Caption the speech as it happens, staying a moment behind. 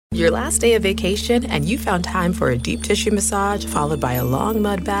Your last day of vacation and you found time for a deep tissue massage followed by a long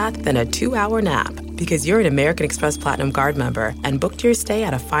mud bath, then a 2-hour nap. Because you're an American Express Platinum Card member and booked your stay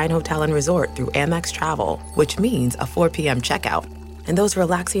at a fine hotel and resort through Amex Travel, which means a 4 p.m. checkout. And those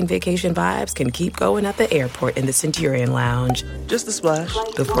relaxing vacation vibes can keep going at the airport in the Centurion Lounge. Just a splash.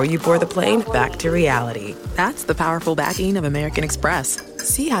 Before you board the plane, back to reality. That's the powerful backing of American Express.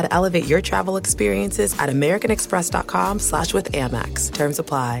 See how to elevate your travel experiences at americanexpress.com/withAmex. Terms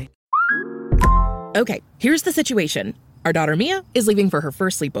apply. Okay, here's the situation. Our daughter Mia is leaving for her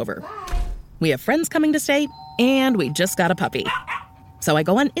first sleepover. We have friends coming to stay, and we just got a puppy. So I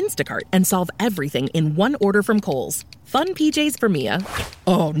go on Instacart and solve everything in one order from Kohl's. Fun PJs for Mia.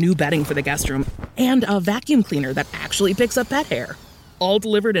 Oh, new bedding for the guest room. And a vacuum cleaner that actually picks up pet hair. All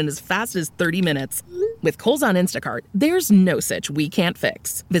delivered in as fast as 30 minutes. With Kohl's on Instacart, there's no such we can't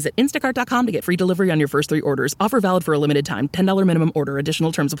fix. Visit instacart.com to get free delivery on your first 3 orders. Offer valid for a limited time. $10 minimum order.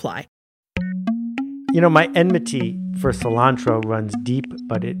 Additional terms apply. You know, my enmity for cilantro runs deep,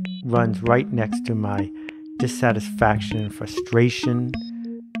 but it runs right next to my dissatisfaction and frustration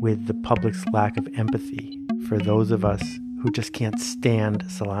with the public's lack of empathy for those of us who just can't stand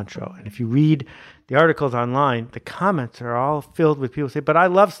cilantro. And if you read the articles online, the comments are all filled with people who say, but I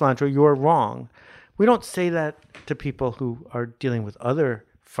love cilantro, you're wrong. We don't say that to people who are dealing with other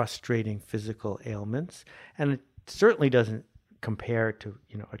frustrating physical ailments. And it certainly doesn't compare to,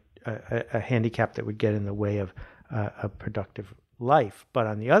 you know, a handicap that would get in the way of a productive life. But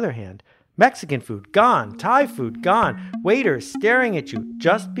on the other hand, Mexican food, gone. Thai food, gone. Waiters staring at you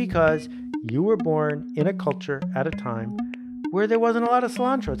just because you were born in a culture at a time where there wasn't a lot of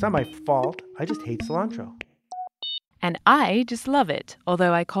cilantro. It's not my fault. I just hate cilantro. And I just love it,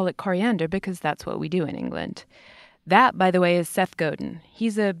 although I call it coriander because that's what we do in England. That, by the way, is Seth Godin.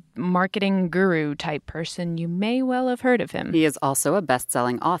 He's a marketing guru type person. You may well have heard of him. He is also a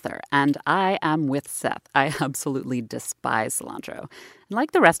best-selling author, and I am with Seth. I absolutely despise cilantro. And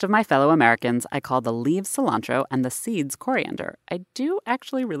like the rest of my fellow Americans, I call the leaves cilantro and the seeds coriander. I do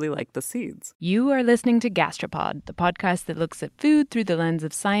actually really like the seeds. You are listening to Gastropod, the podcast that looks at food through the lens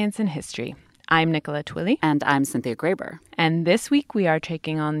of science and history. I'm Nicola Twilley. And I'm Cynthia Graber. And this week we are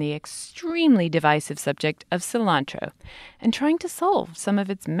taking on the extremely divisive subject of cilantro and trying to solve some of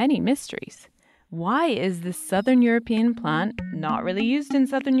its many mysteries. Why is this Southern European plant not really used in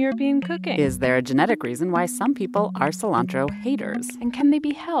Southern European cooking? Is there a genetic reason why some people are cilantro haters? And can they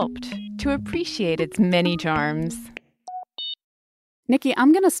be helped to appreciate its many charms? Nikki,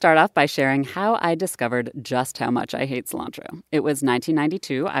 I'm going to start off by sharing how I discovered just how much I hate cilantro. It was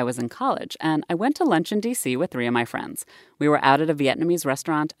 1992, I was in college, and I went to lunch in D.C. with 3 of my friends. We were out at a Vietnamese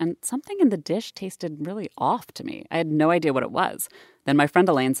restaurant, and something in the dish tasted really off to me. I had no idea what it was. Then my friend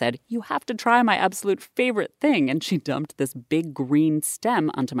Elaine said, "You have to try my absolute favorite thing," and she dumped this big green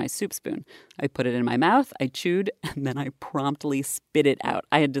stem onto my soup spoon. I put it in my mouth, I chewed, and then I promptly spit it out.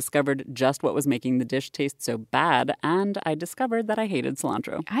 I had discovered just what was making the dish taste so bad, and I discovered that I hated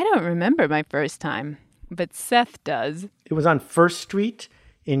cilantro. I don't remember my first time, but Seth does. It was on First Street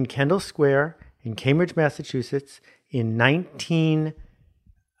in Kendall Square in Cambridge, Massachusetts in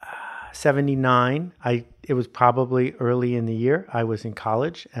 1979. It was probably early in the year. I was in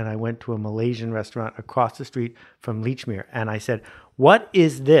college, and I went to a Malaysian restaurant across the street from Leechmere, and I said, "What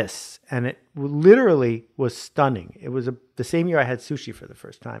is this?" And it literally was stunning. It was the same year I had sushi for the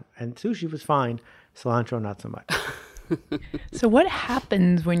first time, and sushi was fine, cilantro not so much. So what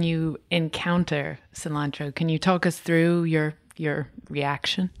happens when you encounter cilantro? Can you talk us through your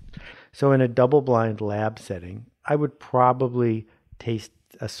reaction? So in a double-blind lab setting, I would probably taste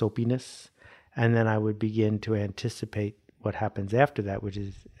a soapiness, and then I would begin to anticipate what happens after that, which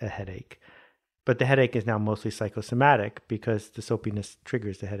is a headache. But the headache is now mostly psychosomatic because the soapiness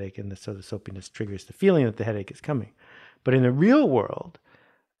triggers the headache, and so the soapiness triggers the feeling that the headache is coming. But in the real world,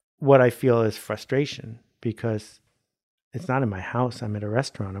 what I feel is frustration because it's not in my house. I'm at a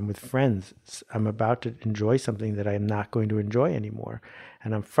restaurant. I'm with friends. I'm about to enjoy something that I am not going to enjoy anymore.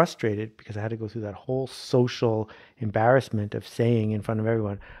 And I'm frustrated because I had to go through that whole social embarrassment of saying in front of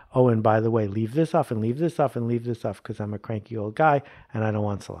everyone, "Oh, and by the way, leave this off and leave this off and leave this off because I'm a cranky old guy and I don't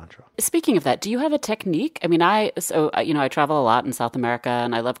want cilantro." Speaking of that, do you have a technique? I mean, I travel a lot in South America,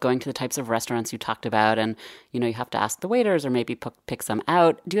 and I love going to the types of restaurants you talked about. And, you have to ask the waiters or maybe pick some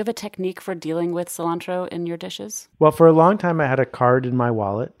out. Do you have a technique for dealing with cilantro in your dishes? Well, for a long time, I had a card in my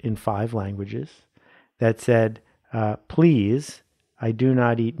wallet in 5 languages that said, "Please, I do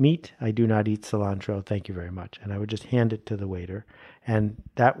not eat meat. I do not eat cilantro. Thank you very much." And I would just hand it to the waiter. And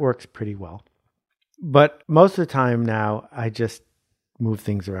that works pretty well. But most of the time now, I just move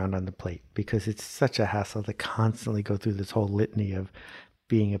things around on the plate because it's such a hassle to constantly go through this whole litany of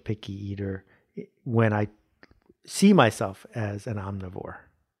being a picky eater when I see myself as an omnivore.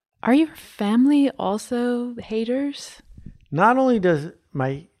 Are your family also haters? Not only do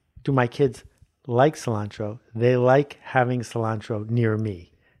my kids like cilantro, they like having cilantro near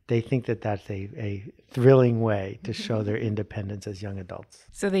me. They think that that's a thrilling way to show their independence as young adults.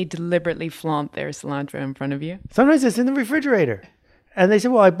 So they deliberately flaunt their cilantro in front of you? Sometimes it's in the refrigerator. And they say,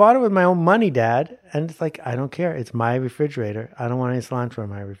 well, I bought it with my own money, Dad. And it's like, I don't care. It's my refrigerator. I don't want any cilantro in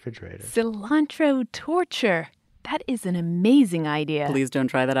my refrigerator. Cilantro torture. That is an amazing idea. Please don't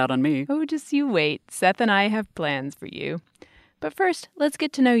try that out on me. Oh, just you wait. Seth and I have plans for you. But first, let's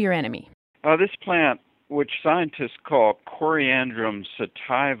get to know your enemy. This plant, which scientists call Coriandrum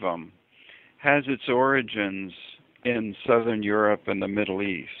sativum, has its origins in southern Europe and the Middle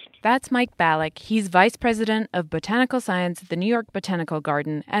East. That's Mike Ballack. He's vice president of botanical science at the New York Botanical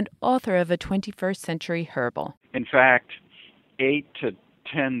Garden and author of a 21st century herbal. In fact, 8,000 to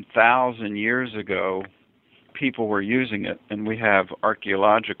 10,000 years ago, people were using it, and we have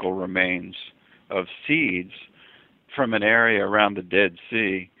archaeological remains of seeds from an area around the Dead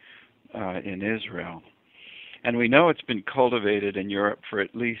Sea in Israel. And we know it's been cultivated in Europe for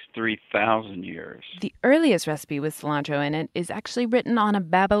at least 3,000 years. The earliest recipe with cilantro in it is actually written on a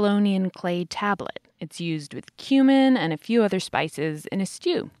Babylonian clay tablet. It's used with cumin and a few other spices in a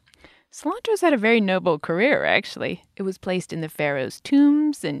stew. Cilantro's had a very noble career, actually. It was placed in the pharaoh's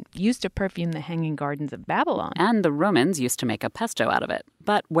tombs and used to perfume the hanging gardens of Babylon. And the Romans used to make a pesto out of it.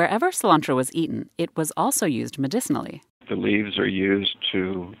 But wherever cilantro was eaten, it was also used medicinally. The leaves are used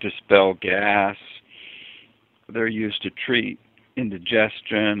to dispel gas. They're used to treat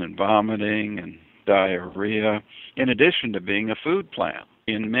indigestion and vomiting and diarrhea, in addition to being a food plant.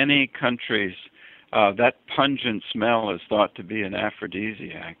 In many countries, that pungent smell is thought to be an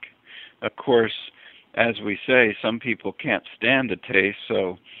aphrodisiac. Of course, as we say, some people can't stand the taste,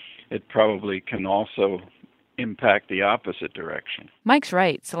 so it probably can also impact the opposite direction. Mike's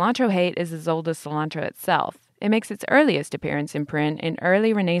right. Cilantro hate is as old as cilantro itself. It makes its earliest appearance in print in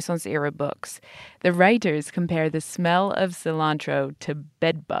early Renaissance-era books. The writers compare the smell of cilantro to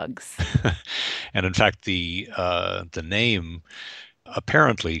bed bugs. And in fact, the name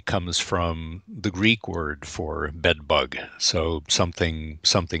apparently comes from the Greek word for bed bug, so something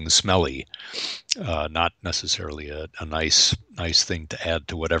smelly, not necessarily a nice thing to add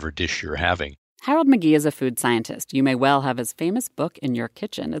to whatever dish you're having. Harold McGee is a food scientist. You may well have his famous book in your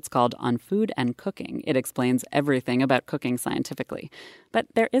kitchen. It's called On Food and Cooking. It explains everything about cooking scientifically. But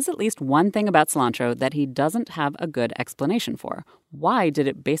there is at least one thing about cilantro that he doesn't have a good explanation for. Why did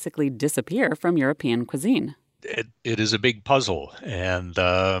it basically disappear from European cuisine? It is a big puzzle, and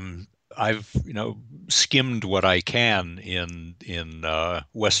I've skimmed what I can in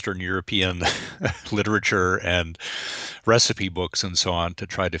Western European literature and recipe books and so on to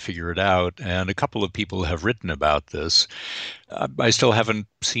try to figure it out. And a couple of people have written about this. I still haven't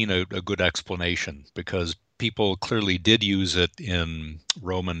seen a good explanation, because people clearly did use it in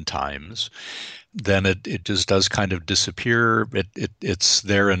Roman times. Then it just does kind of disappear. It's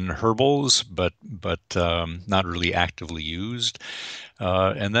there in herbals, but not really actively used.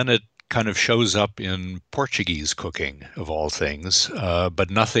 And then it kind of shows up in Portuguese cooking, of all things, but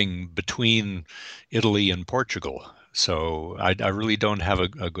nothing between Italy and Portugal. So I really don't have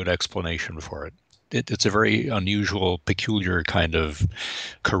a good explanation for it. It's a very unusual, peculiar kind of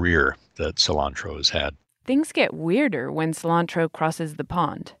career that cilantro has had. Things get weirder when cilantro crosses the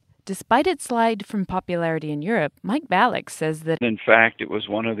pond. Despite its slide from popularity in Europe, Mike Ballack says that, in fact, it was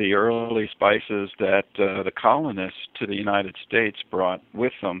one of the early spices that the colonists to the United States brought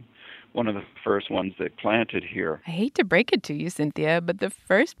with them, one of the first ones they planted here. I hate to break it to you, Cynthia, but the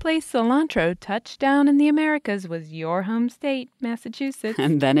first place cilantro touched down in the Americas was your home state, Massachusetts.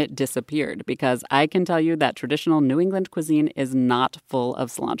 And then it disappeared, because I can tell you that traditional New England cuisine is not full of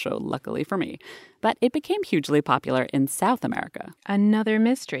cilantro, luckily for me. But it became hugely popular in South America. Another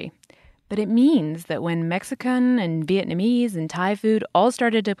mystery. But it means that when Mexican and Vietnamese and Thai food all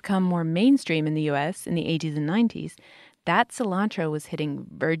started to become more mainstream in the U.S. in the 80s and 90s, that cilantro was hitting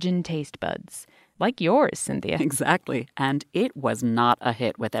virgin taste buds. Like yours, Cynthia. Exactly. And it was not a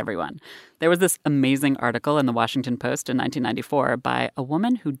hit with everyone. There was this amazing article in the Washington Post in 1994 by a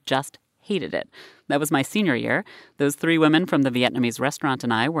woman who just hated it. That was my senior year. Those 3 women from the Vietnamese restaurant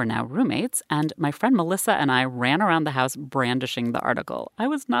and I were now roommates, and my friend Melissa and I ran around the house brandishing the article. I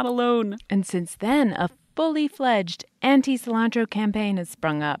was not alone. And since then, a fully fledged anti-cilantro campaign has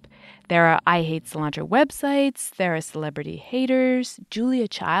sprung up. There are I Hate Cilantro websites. There are celebrity haters. Julia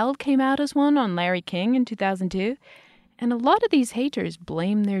Child came out as one on Larry King in 2002. And a lot of these haters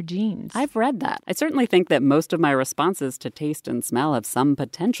blame their genes. I've read that. I certainly think that most of my responses to taste and smell have some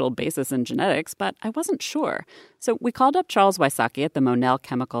potential basis in genetics, but I wasn't sure. So we called up Charles Wysocki at the Monell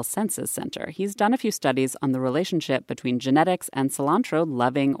Chemical Senses Center. He's done a few studies on the relationship between genetics and cilantro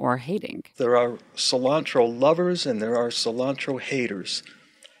loving or hating. There are cilantro lovers and there are cilantro haters.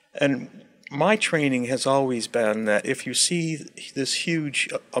 And my training has always been that if you see this huge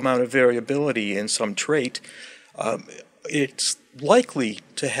amount of variability in some trait, it's likely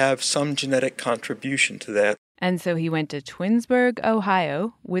to have some genetic contribution to that. And so he went to Twinsburg,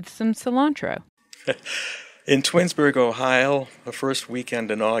 Ohio, with some cilantro. In Twinsburg, Ohio, the first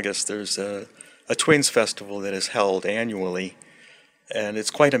weekend in August, there's a Twins Festival that is held annually, and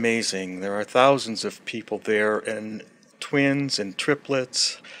it's quite amazing. There are thousands of people there, and twins and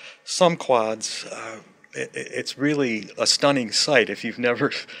triplets, some quads. It's really a stunning sight. If you've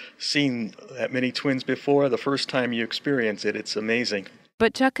never seen that many twins before, the first time you experience it, it's amazing.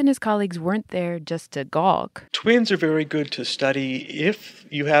 But Chuck and his colleagues weren't there just to gawk. Twins are very good to study if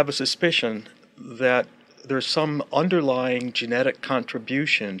you have a suspicion that there's some underlying genetic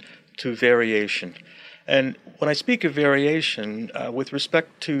contribution to variation. And when I speak of variation, with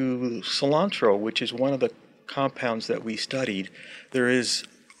respect to cilantro, which is one of the compounds that we studied, there is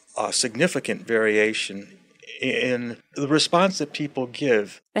significant variation in the response that people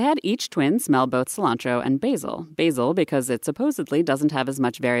give. They had each twin smell both cilantro and basil. Basil because it supposedly doesn't have as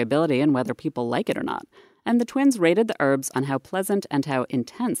much variability in whether people like it or not. And the twins rated the herbs on how pleasant and how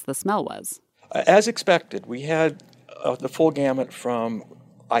intense the smell was. As expected, we had the full gamut from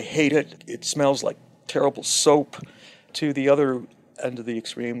I hate it, it smells like terrible soap, to the other end of the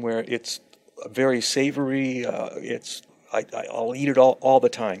extreme where it's very savory, I'll eat it all the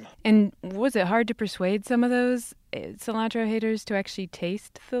time. And was it hard to persuade some of those cilantro haters to actually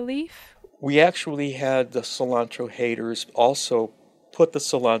taste the leaf? We actually had the cilantro haters also put the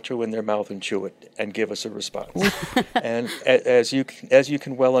cilantro in their mouth and chew it and give us a response. And as you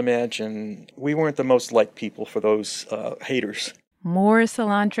can well imagine, we weren't the most liked people for those haters. More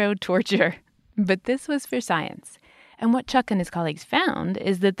cilantro torture. But this was for science. And what Chuck and his colleagues found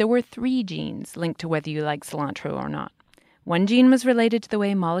is that there were 3 genes linked to whether you like cilantro or not. One gene was related to the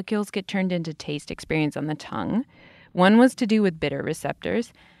way molecules get turned into taste experience on the tongue. One was to do with bitter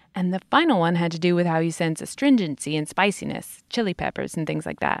receptors. And the final one had to do with how you sense astringency and spiciness, chili peppers and things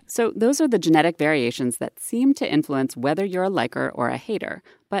like that. So those are the genetic variations that seem to influence whether you're a liker or a hater.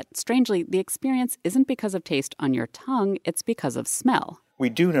 But strangely, the experience isn't because of taste on your tongue, it's because of smell. We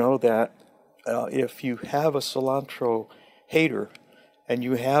do know that if you have a cilantro hater and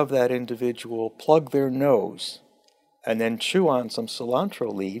you have that individual plug their nose and then chew on some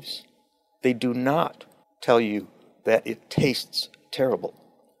cilantro leaves, they do not tell you that it tastes terrible.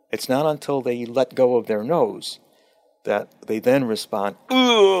 It's not until they let go of their nose that they then respond,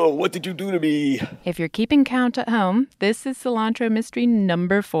 "Ugh, what did you do to me?" If you're keeping count at home, this is cilantro mystery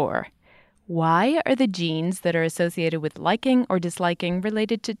number 4. Why are the genes that are associated with liking or disliking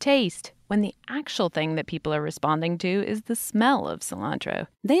related to taste, when the actual thing that people are responding to is the smell of cilantro?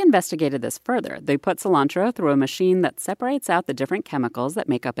 They investigated this further. They put cilantro through a machine that separates out the different chemicals that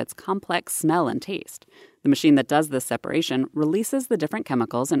make up its complex smell and taste. The machine that does this separation releases the different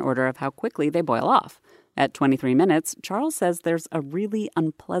chemicals in order of how quickly they boil off. At 23 minutes, Charles says there's a really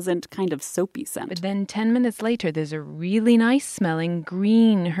unpleasant kind of soapy scent. But then 10 minutes later, there's a really nice-smelling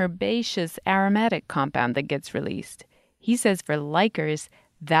green, herbaceous, aromatic compound that gets released. He says for likers,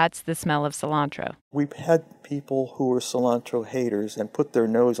 that's the smell of cilantro. We've had people who were cilantro haters and put their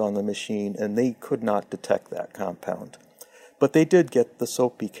nose on the machine, and they could not detect that compound. But they did get the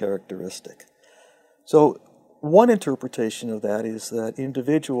soapy characteristic. So one interpretation of that is that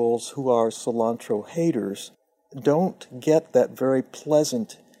individuals who are cilantro haters don't get that very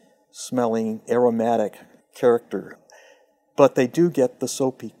pleasant smelling aromatic character, but they do get the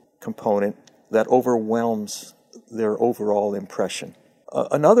soapy component that overwhelms their overall impression.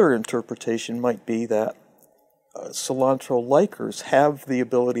 Another interpretation might be that cilantro likers have the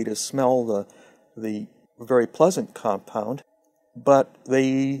ability to smell the very pleasant compound, but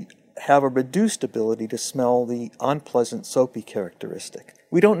they have a reduced ability to smell the unpleasant soapy characteristic.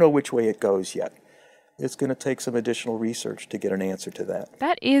 We don't know which way it goes yet. It's going to take some additional research to get an answer to that.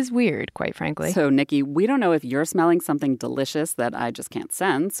 That is weird, quite frankly. So, Nikki, we don't know if you're smelling something delicious that I just can't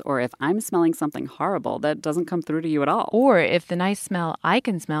sense, or if I'm smelling something horrible that doesn't come through to you at all. Or if the nice smell I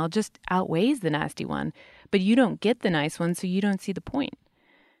can smell just outweighs the nasty one, but you don't get the nice one, so you don't see the point.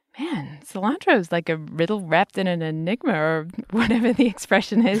 Man, cilantro is like a riddle wrapped in an enigma, or whatever the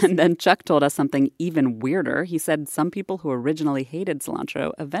expression is. And then Chuck told us something even weirder. He said some people who originally hated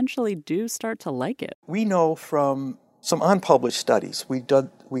cilantro eventually do start to like it. We know from Some unpublished studies.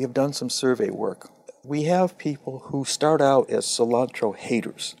 We have done some survey work. We have people who start out as cilantro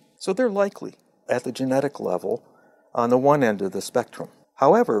haters. So they're likely, at the genetic level, on the one end of the spectrum.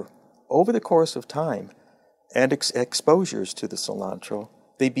 However, over the course of time and exposures to the cilantro,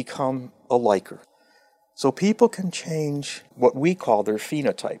 they become a liker. So people can change what we call their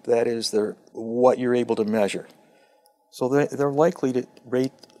phenotype, that is, what you're able to measure. So they're likely to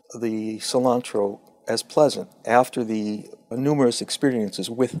rate the cilantro as pleasant after the numerous experiences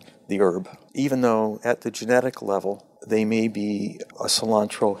with the herb, even though at the genetic level they may be a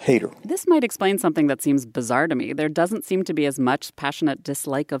cilantro hater. This might explain something that seems bizarre to me. There doesn't seem to be as much passionate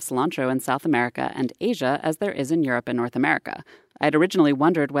dislike of cilantro in South America and Asia as there is in Europe and North America. I'd originally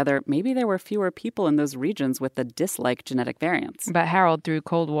wondered whether maybe there were fewer people in those regions with the dislike genetic variants. But Harold threw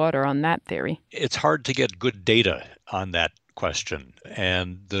cold water on that theory. It's hard to get good data on that question.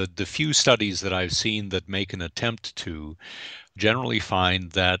 And the few studies that I've seen that make an attempt to generally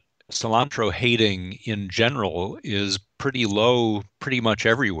find that cilantro hating in general is pretty low pretty much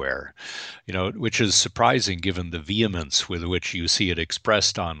everywhere, which is surprising given the vehemence with which you see it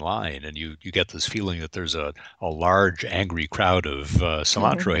expressed online. And you get this feeling that there's a large angry crowd of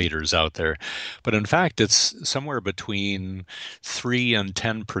cilantro haters out there. But in fact, it's somewhere between 3 and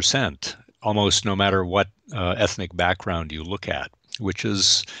 10%, almost no matter what ethnic background you look at, which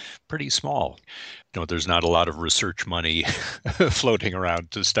is pretty small. There's not a lot of research money floating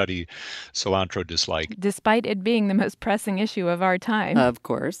around to study cilantro dislike. Despite it being the most pressing issue of our time. Of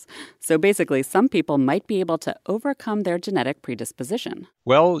course. So basically, some people might be able to overcome their genetic predisposition.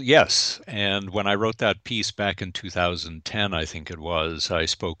 Well, yes. And when I wrote that piece back in 2010, I think it was, I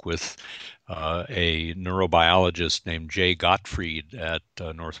spoke with a neurobiologist named Jay Gottfried at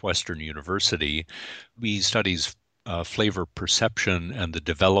Northwestern University. He studies flavor perception and the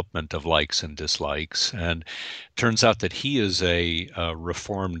development of likes and dislikes. And it turns out that he is a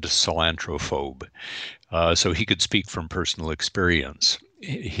reformed cilantrophobe. So he could speak from personal experience.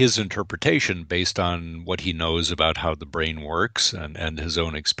 His interpretation, based on what he knows about how the brain works and his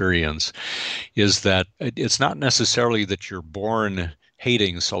own experience, is that it's not necessarily that you're born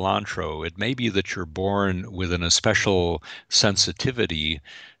hating cilantro. It may be that you're born with an especial sensitivity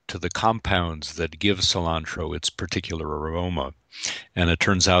to the compounds that give cilantro its particular aroma. And it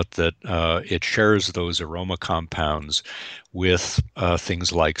turns out that it shares those aroma compounds with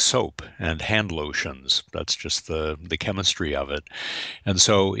things like soap and hand lotions. That's just the chemistry of it. And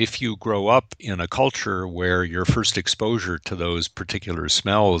so if you grow up in a culture where your first exposure to those particular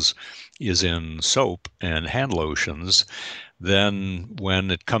smells is in soap and hand lotions, then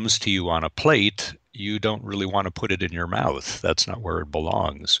when it comes to you on a plate, you don't really want to put it in your mouth. That's not where it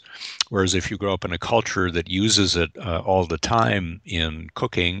belongs. Whereas if you grow up in a culture that uses it all the time in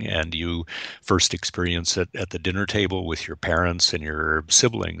cooking, and you first experience it at the dinner table with your parents and your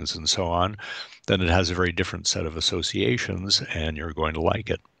siblings and so on, then it has a very different set of associations, and you're going to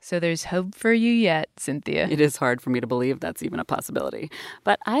like it. So there's hope for you yet, Cynthia. It is hard for me to believe that's even a possibility.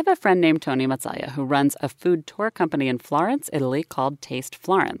 But I have a friend named Tony Mazzaglia who runs a food tour company in Florence, Italy called Taste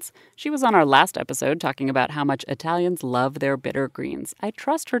Florence. She was on our last episode talking about how much Italians love their bitter greens. I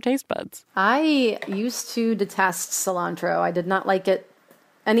trust her taste buds. I used to detest cilantro. I did not like it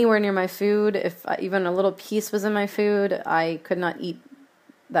anywhere near my food. If even a little piece was in my food, I could not eat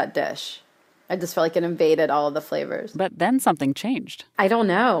that dish. I just felt like it invaded all of the flavors. But then something changed. I don't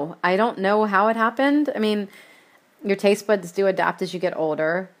know. I don't know how it happened. I mean, your taste buds do adapt as you get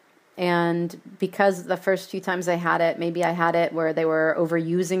older. And because the first few times I had it, maybe I had it where they were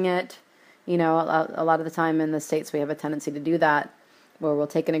overusing it. A lot of the time in the States we have a tendency to do that, where we'll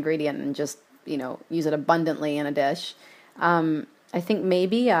take an ingredient and just, use it abundantly in a dish. I think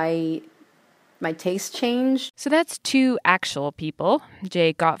maybe my taste changed. So that's 2 actual people,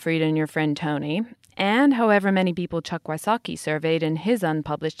 Jay Gottfried and your friend Tony, and however many people Chuck Wysocki surveyed in his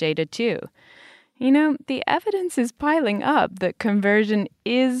unpublished data too. The evidence is piling up that conversion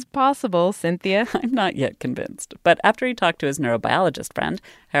is possible, Cynthia. I'm not yet convinced. But after he talked to his neurobiologist friend,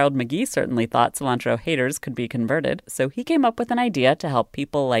 Harold McGee certainly thought cilantro haters could be converted, so he came up with an idea to help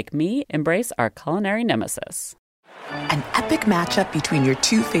people like me embrace our culinary nemesis. An epic matchup between your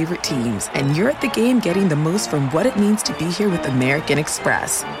 2 favorite teams, and you're at the game getting the most from what it means to be here with American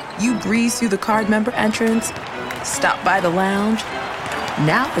Express. You breeze through the card member entrance, stop by the lounge.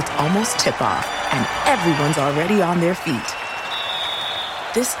 Now it's almost tip-off, and everyone's already on their feet.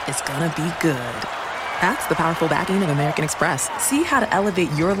 This is gonna be good. That's the powerful backing of American Express. See how to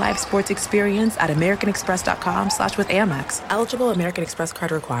elevate your live sports experience at americanexpress.com/withAmex. Eligible American Express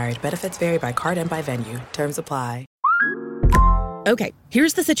card required. Benefits vary by card and by venue. Terms apply. Okay,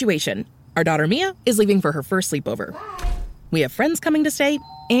 here's the situation. Our daughter Mia is leaving for her first sleepover. We have friends coming to stay,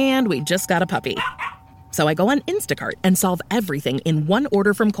 and we just got a puppy. So I go on Instacart and solve everything in one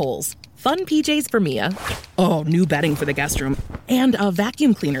order from Kohl's. Fun PJs for Mia. Oh, new bedding for the guest room. And a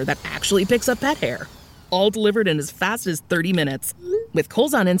vacuum cleaner that actually picks up pet hair. All delivered in as fast as 30 minutes. With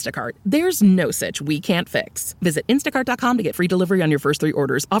Kohl's on Instacart, there's no such we can't fix. Visit instacart.com to get free delivery on your first 3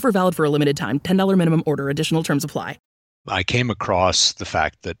 orders. Offer valid for a limited time. $10 minimum order. Additional terms apply. I came across the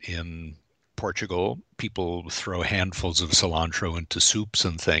fact that in Portugal, people throw handfuls of cilantro into soups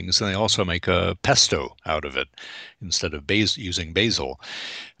and things, and they also make a pesto out of it instead of using basil.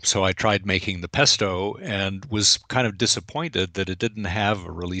 So I tried making the pesto and was kind of disappointed that it didn't have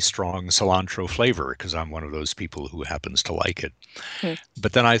a really strong cilantro flavor, because I'm one of those people who happens to like it.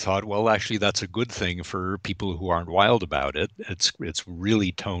 But then I thought, well, actually, that's a good thing for people who aren't wild about it. It's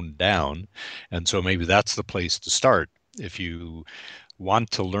really toned down, and so maybe that's the place to start. If you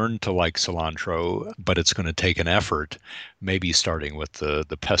want to learn to like cilantro, but it's going to take an effort, maybe starting with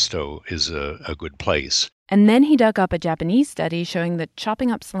the pesto is a good place. And then he dug up a Japanese study showing that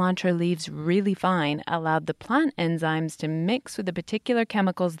chopping up cilantro leaves really fine allowed the plant enzymes to mix with the particular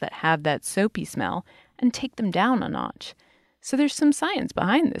chemicals that have that soapy smell and take them down a notch. So there's some science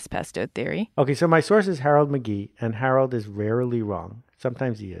behind this pesto theory. Okay, so my source is Harold McGee, and Harold is rarely wrong.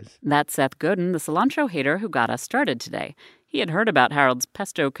 Sometimes he is. That's Seth Godin, the cilantro hater who got us started today. He had heard about Harold's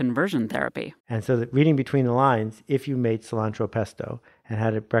pesto conversion therapy. And so that reading between the lines, if you made cilantro pesto and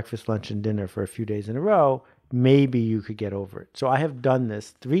had it breakfast, lunch, and dinner for a few days in a row, maybe you could get over it. So I have done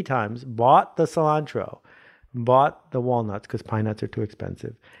this 3 times, bought the cilantro, bought the walnuts because pine nuts are too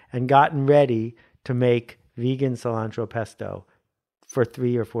expensive, and gotten ready to make vegan cilantro pesto for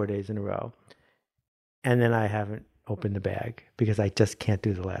 3 or 4 days in a row. And then I haven't opened the bag because I just can't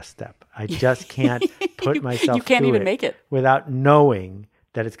do the last step. I just can't put myself You can't through even it make it without knowing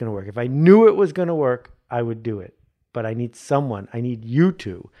that it's going to work. If I knew it was going to work, I would do it. But I need you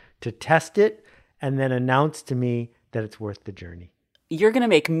two to test it and then announce to me that it's worth the journey. You're going to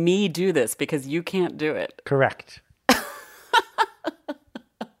make me do this because you can't do it. Correct.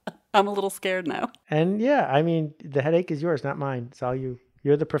 I'm a little scared now. And yeah, I mean, the headache is yours, not mine. It's all you.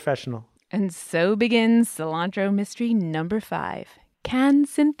 You're the professional. And so begins cilantro mystery number 5. Can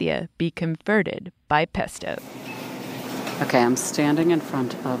Cynthia be converted by pesto? Okay, I'm standing in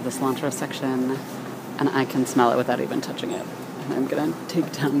front of the cilantro section, and I can smell it without even touching it. And I'm going to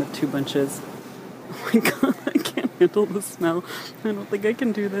take down the 2 bunches. Oh my God, I can't handle the smell. I don't think I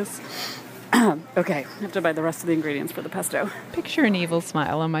can do this. Okay, I have to buy the rest of the ingredients for the pesto. Picture an evil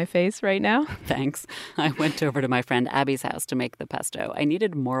smile on my face right now. Thanks. I went over to my friend Abby's house to make the pesto. I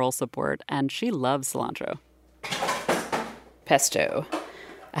needed moral support, and she loves cilantro. Pesto.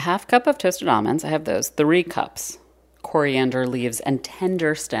 A half cup of toasted almonds. I have those. 3 cups. Coriander leaves and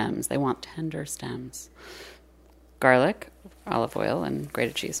tender stems. They want tender stems. Garlic, olive oil, and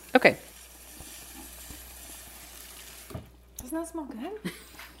grated cheese. Okay. Doesn't that smell good?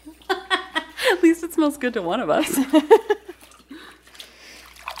 At least it smells good to one of us.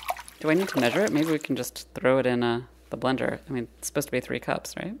 Do I need to measure it? Maybe we can just throw it in the blender. I mean, it's supposed to be 3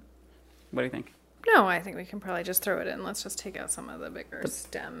 cups, right? What do you think? No, I think we can probably just throw it in. Let's just take out some of the bigger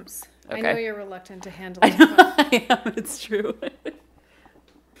stems. Okay. I know you're reluctant to handle it. I am, it's true.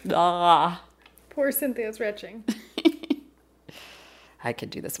 Poor Cynthia's retching. I could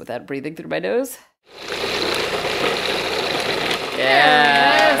do this without breathing through my nose.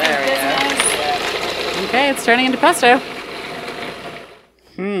 Yeah, there we go. Okay, it's turning into pesto.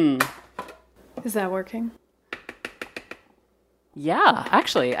 Is that working? Yeah,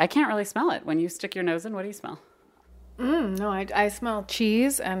 actually, I can't really smell it. When you stick your nose in, what do you smell? No, I smell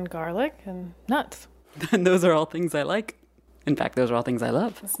cheese and garlic and nuts. And those are all things I like. In fact, those are all things I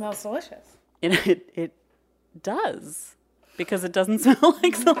love. It smells delicious. And it does, because it doesn't smell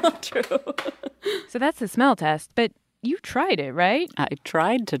like cilantro. So that's the smell test, but you tried it, right? I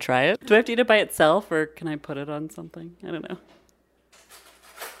tried to try it. Do I have to eat it by itself, or can I put it on something? I don't know.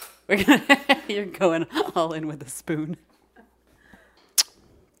 You're going all in with a spoon.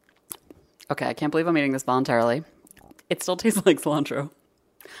 Okay, I can't believe I'm eating this voluntarily. It still tastes like cilantro.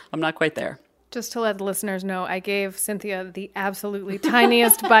 I'm not quite there. Just to let the listeners know, I gave Cynthia the absolutely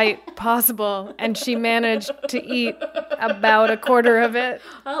tiniest bite possible, and she managed to eat about a quarter of it.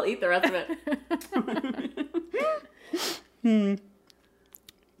 I'll eat the rest of it.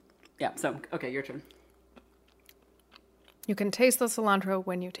 Yeah, so, okay, your turn. You can taste the cilantro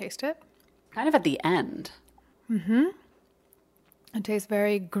when you taste it. Kind of at the end. Mm-hmm. It tastes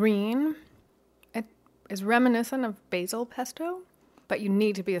very green. It is reminiscent of basil pesto, but you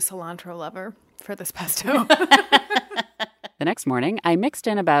need to be a cilantro lover for this pesto. The next morning, I mixed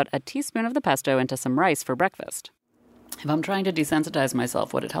in about a teaspoon of the pesto into some rice for breakfast. If I'm trying to desensitize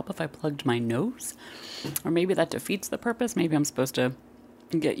myself, would it help if I plugged my nose? Or maybe that defeats the purpose? Maybe I'm supposed to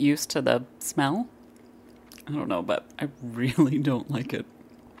get used to the smell? I don't know, but I really don't like it.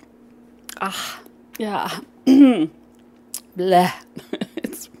 Yeah. Bleh.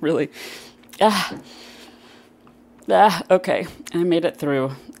 It's really... Okay, I made it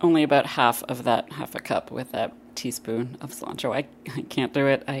through only about half a cup with that teaspoon of cilantro. I can't do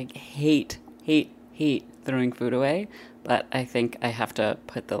it. I hate throwing food away, but I think I have to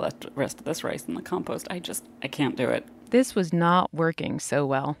put the rest of this rice in the compost. I can't do it. This was not working so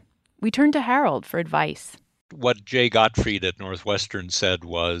well. We turned to Harold for advice. What Jay Gottfried at Northwestern said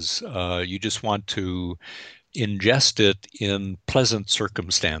was you just want to ingest it in pleasant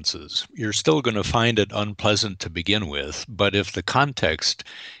circumstances. You're still going to find it unpleasant to begin with, but if the context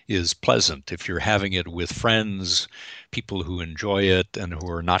is pleasant, if you're having it with friends, people who enjoy it and who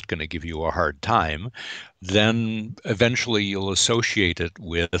are not going to give you a hard time, then eventually you'll associate it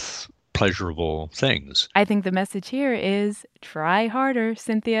with pleasurable things. I think the message here is try harder,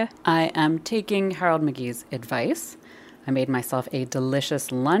 Cynthia. I am taking Harold McGee's advice. I made myself a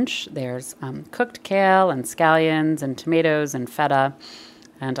delicious lunch. There's cooked kale and scallions and tomatoes and feta,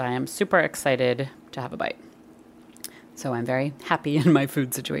 and I am super excited to have a bite. So I'm very happy in my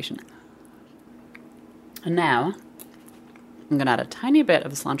food situation. And now I'm going to add a tiny bit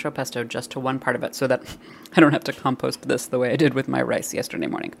of cilantro pesto just to one part of it so that I don't have to compost this the way I did with my rice yesterday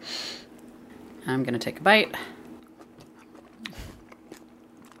morning. I'm going to take a bite.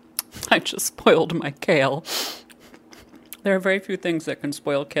 I just spoiled my kale. There are very few things that can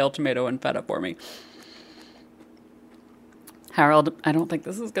spoil kale, tomato, and feta for me. Harold, I don't think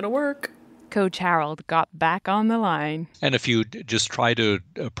this is going to work. Coach Harold got back on the line. And if you just try to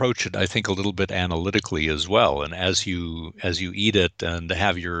approach it, I think, a little bit analytically as well, and as you eat it and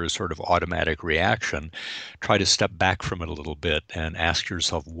have your sort of automatic reaction, try to step back from it a little bit and ask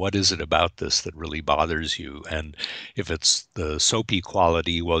yourself, what is it about this that really bothers you? And if it's the soapy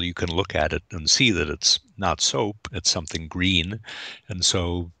quality, well, you can look at it and see that it's not soap, it's something green. And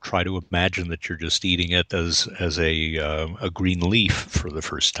so try to imagine that you're just eating it as a green leaf for the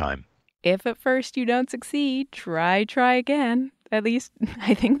first time. If at first you don't succeed, try again. At least,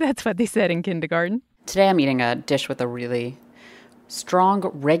 I think that's what they said in kindergarten. Today I'm eating a dish with a really strong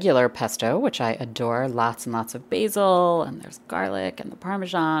regular pesto, which I adore. Lots and lots of basil, and there's garlic and the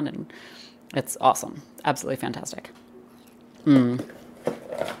Parmesan, and it's awesome. Absolutely fantastic.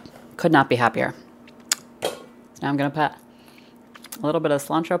 Could not be happier. So now I'm going to put a little bit of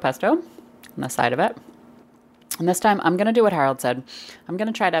cilantro pesto on the side of it. And this time, I'm going to do what Harold said. I'm going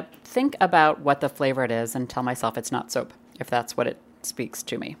to try to think about what the flavor it is and tell myself it's not soap, if that's what it speaks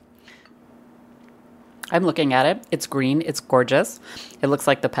to me. I'm looking at it. It's green. It's gorgeous. It looks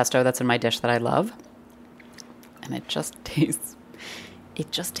like the pesto that's in my dish that I love. And it just tastes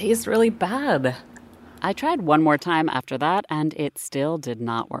really bad. I tried one more time after that, and it still did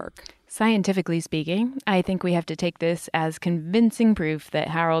not work. Scientifically speaking, I think we have to take this as convincing proof that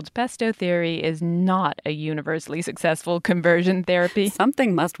Harold's pesto theory is not a universally successful conversion therapy.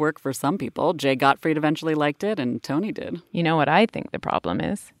 Something must work for some people. Jay Gottfried eventually liked it, and Tony did. You know what I think the problem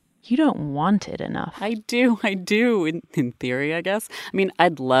is? You don't want it enough. I do. In theory, I guess. I mean,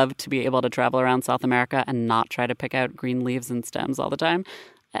 I'd love to be able to travel around South America and not try to pick out green leaves and stems all the time.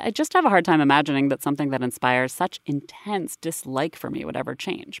 I just have a hard time imagining that something that inspires such intense dislike for me would ever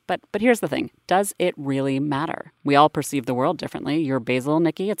change. But here's the thing. Does it really matter? We all perceive the world differently. Your basil,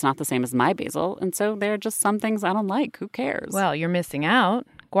 Nikki, it's not the same as my basil. And so there are just some things I don't like. Who cares? Well, you're missing out.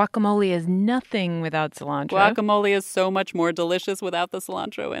 Guacamole is nothing without cilantro. Guacamole is so much more delicious without the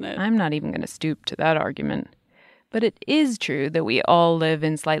cilantro in it. I'm not even going to stoop to that argument. But it is true that we all live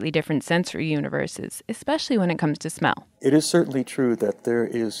in slightly different sensory universes, especially when it comes to smell. It is certainly true that there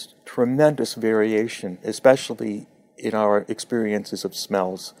is tremendous variation, especially in our experiences of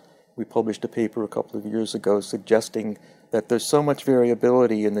smells. We published a paper a couple of years ago suggesting that there's so much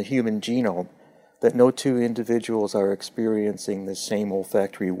variability in the human genome that no two individuals are experiencing the same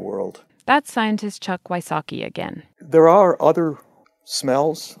olfactory world. That's scientist Chuck Wysocki again. There are other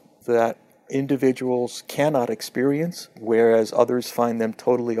smells that individuals cannot experience, whereas others find them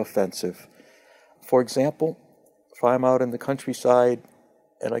totally offensive. For example, if I'm out in the countryside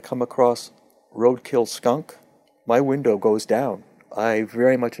and I come across roadkill skunk, my window goes down. I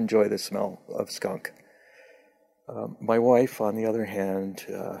very much enjoy the smell of skunk. My wife, on the other hand,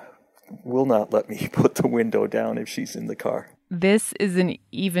 will not let me put the window down if she's in the car. This is an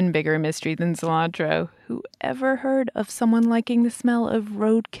even bigger mystery than cilantro. Who ever heard of someone liking the smell of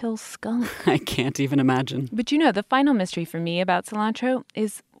roadkill skunk? I can't even imagine. But the final mystery for me about cilantro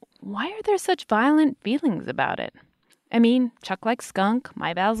is, why are there such violent feelings about it? I mean, Chuck likes skunk,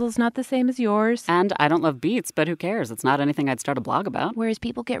 my basil's not the same as yours. And I don't love beets, but who cares? It's not anything I'd start a blog about. Whereas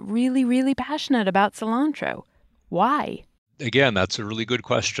people get really, really passionate about cilantro. Why? Again, that's a really good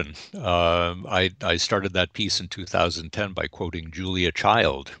question. I started that piece in 2010 by quoting Julia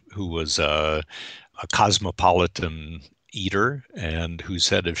Child, who was a cosmopolitan eater and who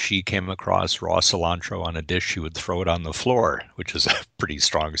said if she came across raw cilantro on a dish, she would throw it on the floor, which is a pretty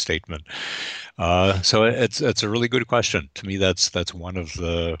strong statement. So it's a really good question. To me, that's one of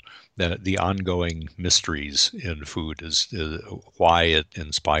the ongoing mysteries in food is why it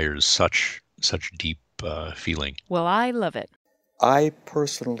inspires such deep feeling. Well, I love it. I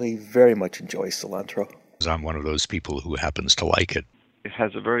personally very much enjoy cilantro. I'm one of those people who happens to like it. It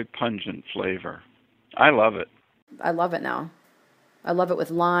has a very pungent flavor. I love it. I love it now. I love it with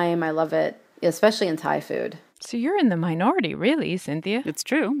lime. I love it, especially in Thai food. So you're in the minority, really, Cynthia. It's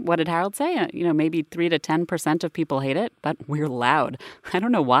true. What did Harold say? Maybe 3 to 10% of people hate it, but we're loud. I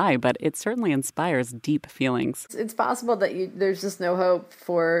don't know why, but it certainly inspires deep feelings. It's possible that there's just no hope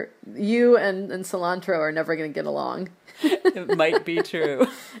for you and cilantro are never going to get along. It might be true.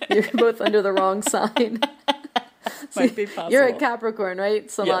 You're both under the wrong sign. Might be possible. You're a Capricorn, right?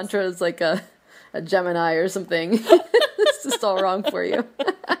 Cilantro is like a Gemini or something. It's just all wrong for you.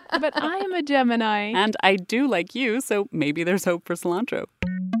 But I am a Gemini. And I do like you, so maybe there's hope for cilantro.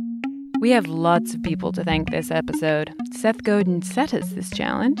 We have lots of people to thank this episode. Seth Godin set us this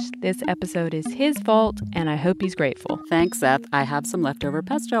challenge. This episode is his fault, and I hope he's grateful. Thanks, Seth. I have some leftover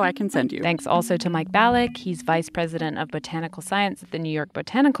pesto I can send you. Thanks also to Mike Ballack. He's vice president of botanical science at the New York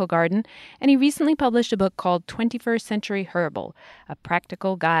Botanical Garden, and he recently published a book called 21st Century Herbal, a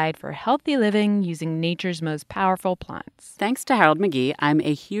practical guide for healthy living using nature's most powerful plants. Thanks to Harold McGee. I'm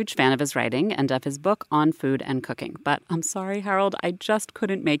a huge fan of his writing and of his book on food and cooking. But I'm sorry, Harold, I just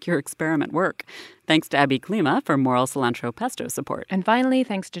couldn't make your experiment work. Thanks to Abby Klima for moral cilantro pesto support. And finally,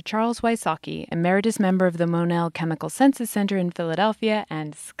 thanks to Charles Wysocki, emeritus member of the Monell Chemical Senses Center in Philadelphia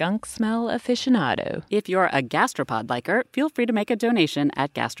and skunk smell aficionado. If you're a gastropod liker, feel free to make a donation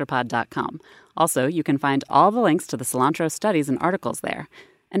at gastropod.com. Also, you can find all the links to the cilantro studies and articles there.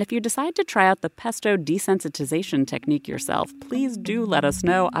 And if you decide to try out the pesto desensitization technique yourself, please do let us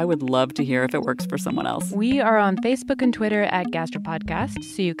know. I would love to hear if it works for someone else. We are on Facebook and Twitter at Gastropodcast,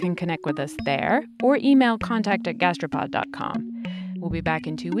 so you can connect with us there, or email contact@gastropod.com. We'll be back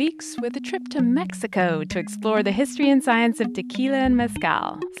in 2 weeks with a trip to Mexico to explore the history and science of tequila and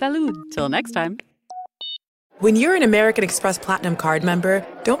mezcal. Salud! Till next time. When you're an American Express Platinum card member,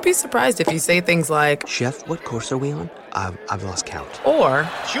 don't be surprised if you say things like, "Chef, what course are we on? I've lost count." Or,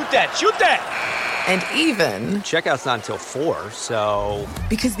 Shoot that! And even, Checkout's not until 4, so...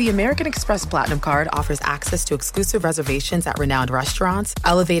 Because the American Express Platinum Card offers access to exclusive reservations at renowned restaurants,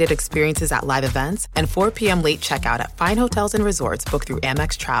 elevated experiences at live events, and 4 p.m. late checkout at fine hotels and resorts booked through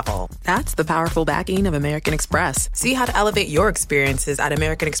Amex Travel. That's the powerful backing of American Express. See how to elevate your experiences at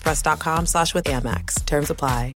americanexpress.com/withAmex. Terms apply.